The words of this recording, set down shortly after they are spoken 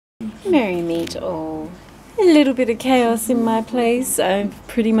Merry meet all. A little bit of chaos in my place. I've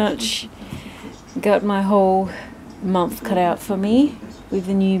pretty much got my whole month cut out for me with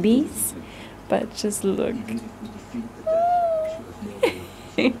the newbies. But just look.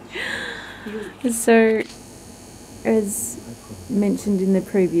 So, as mentioned in the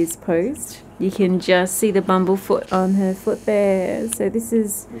previous post, you can just see the bumblefoot on her foot there. So this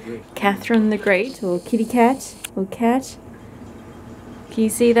is Catherine the Great, or kitty cat, or cat. Can you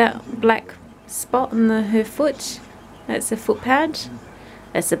see that black spot on her foot? That's a foot pad.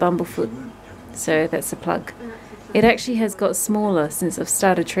 That's a bumblefoot. So that's a plug. It actually has got smaller since I've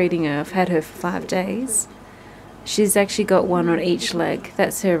started treating her. I've had her for 5 days. She's actually got one on each leg.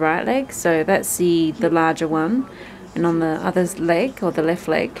 That's her right leg, so that's the larger one. And on the other leg, or the left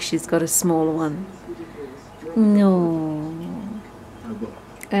leg, she's got a smaller one. No.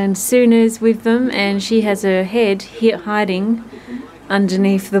 And Sunna's with them, and she has her head hiding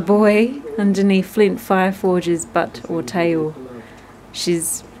underneath the boy, underneath Flint Fireforge's butt or tail.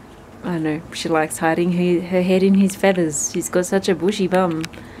 She's, I don't know, she likes hiding her head in his feathers. She's got such a bushy bum.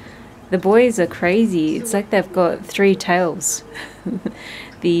 The boys are crazy. It's like they've got 3 tails.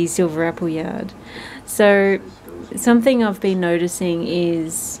 The SilverApple yard. So something I've been noticing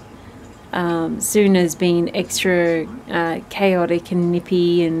is Sunna's been extra chaotic and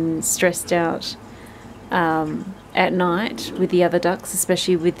nippy and stressed out at night with the other ducks,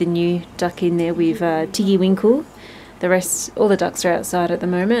 especially with the new duck in there with Tiggy Winkle. The rest, all the ducks are outside at the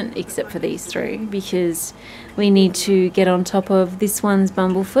moment, except for these 3, because we need to get on top of this one's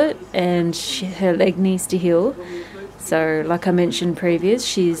bumblefoot, and her leg needs to heal. So, like I mentioned previous,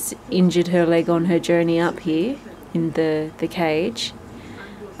 she's injured her leg on her journey up here in the cage,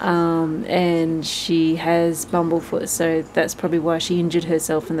 and she has bumblefoot, so that's probably why she injured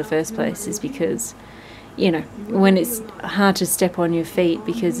herself in the first place, is because, you know, when it's hard to step on your feet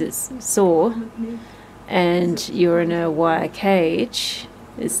because it's sore, and you're in a wire cage,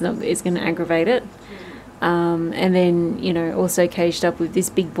 it's going to aggravate it. And then, you know, also caged up with this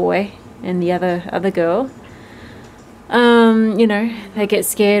big boy and the other girl. You know, they get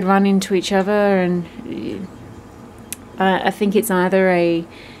scared, run into each other, and I think it's either a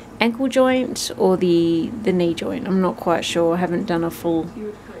ankle joint or the knee joint. I'm not quite sure. I haven't done a full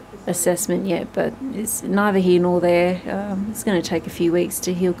assessment yet, but it's neither here nor there. It's going to take a few weeks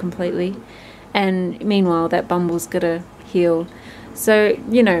to heal completely. And meanwhile, that bumble's got to heal. So,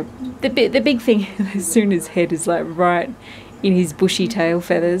 you know, the big thing, Sunna's head is like right in his bushy tail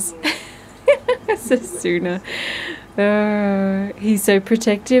feathers. So Sunna, he's so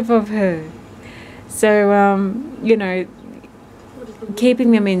protective of her. So, you know,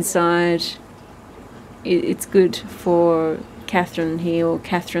 keeping them inside, it's good for Catherine here, or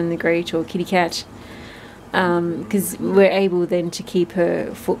Catherine the Great, or kitty cat, because we're able then to keep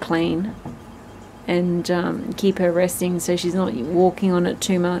her foot clean and keep her resting, so she's not walking on it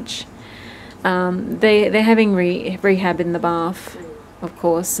too much. They're having rehab in the bath, of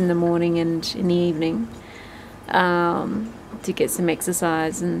course, in the morning and in the evening, to get some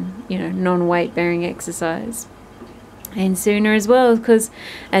exercise and, you know, non-weight bearing exercise. And Sunna as well, because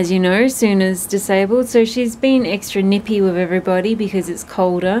as you know, Sunna's disabled, so she's been extra nippy with everybody because it's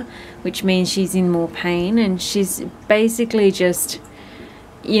colder, which means she's in more pain, and she's basically just,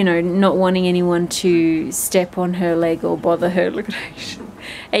 you know, not wanting anyone to step on her leg or bother her. Look at her.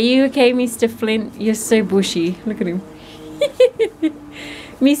 Are you okay, Mr. Flint? You're so bushy. Look at him.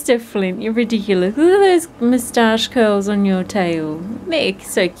 Mr. Flint, you're ridiculous. Look at those moustache curls on your tail. They're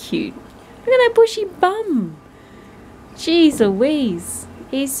so cute. Look at that bushy bum. Jeez Louise.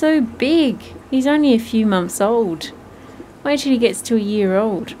 He's so big. He's only a few months old. Wait till he gets to a year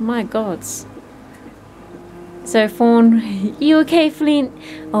old. My gods. So Fawn, you okay, Flint?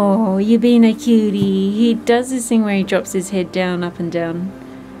 Oh, you're being a cutie. He does this thing where he drops his head down, up and down.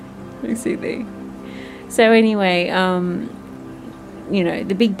 You see there. So anyway, you know,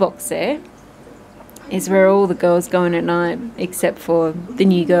 the big box there is where all the girls go in at night, except for the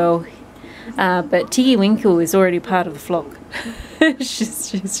new girl. But Tiggy Winkle is already part of the flock.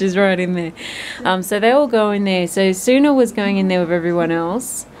 she's right in there. So they all go in there. So Sunna was going in there with everyone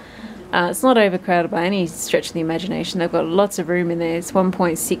else. It's not overcrowded by any stretch of the imagination. They've got lots of room in there. It's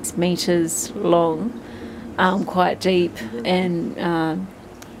 1.6 meters long, quite deep, and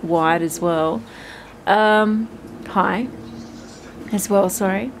wide as well. High as well,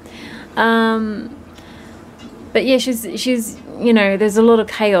 sorry. But yeah, she's you know, there's a lot of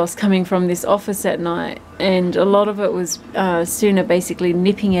chaos coming from this office at night, and a lot of it was Sunna basically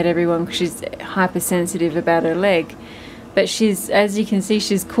nipping at everyone because she's hypersensitive about her leg. But she's, as you can see,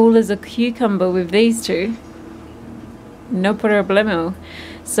 she's cool as a cucumber with these 2. No problemo.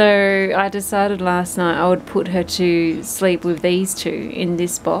 So I decided last night I would put her to sleep with these two in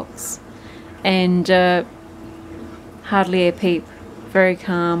this box. And hardly a peep. Very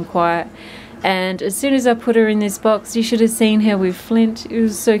calm, quiet. And as soon as I put her in this box, you should have seen her with Flint. It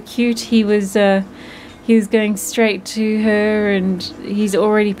was so cute. He was going straight to her, and he's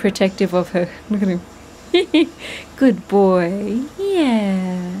already protective of her. Look at him. Good boy.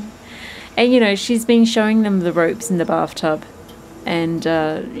 Yeah. And you know, she's been showing them the ropes in the bathtub, and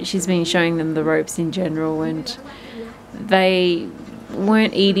she's been showing them the ropes in general, and they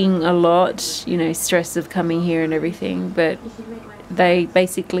weren't eating a lot, you know, stress of coming here and everything, but they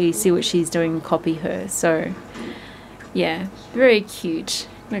basically see what she's doing and copy her. So yeah, very cute.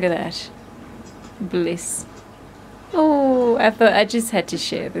 Look at that. Bliss. Oh, I thought I just had to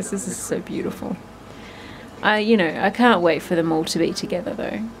share this. This is so beautiful. You know, I can't wait for them all to be together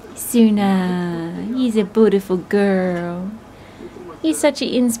though. Sunna, he's a beautiful girl. You're such an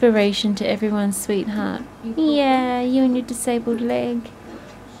inspiration to everyone's sweetheart. Yeah, you and your disabled leg.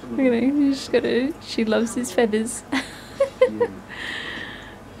 Look at her. She loves his feathers.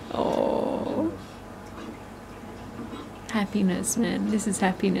 Oh, happiness, man. This is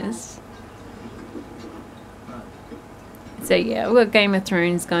happiness. So yeah, I've got Game of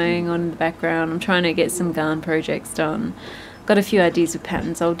Thrones going on in the background. I'm trying to get some yarn projects done. Got a few ideas with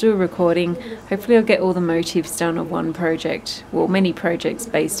patterns. I'll do a recording. Hopefully I'll get all the motifs done of one project. Well, many projects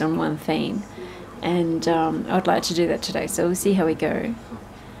based on one theme. And I'd like to do that today, so we'll see how we go.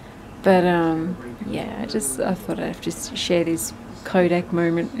 But yeah, I thought I'd just share this Kodak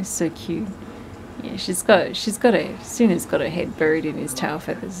moment. It's so cute. Yeah, she's got Sunna's got her head buried in his tail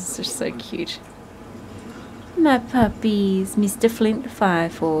feathers. It's just so cute. My puppies, Mr. Flint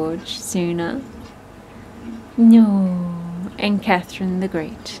Fireforge, Sunna. No, and Catherine the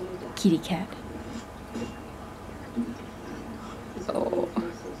Great, kitty cat. Oh,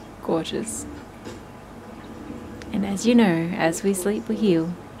 gorgeous. And as you know, as we sleep we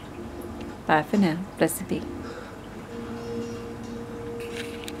heal. Bye for now. Blessed be.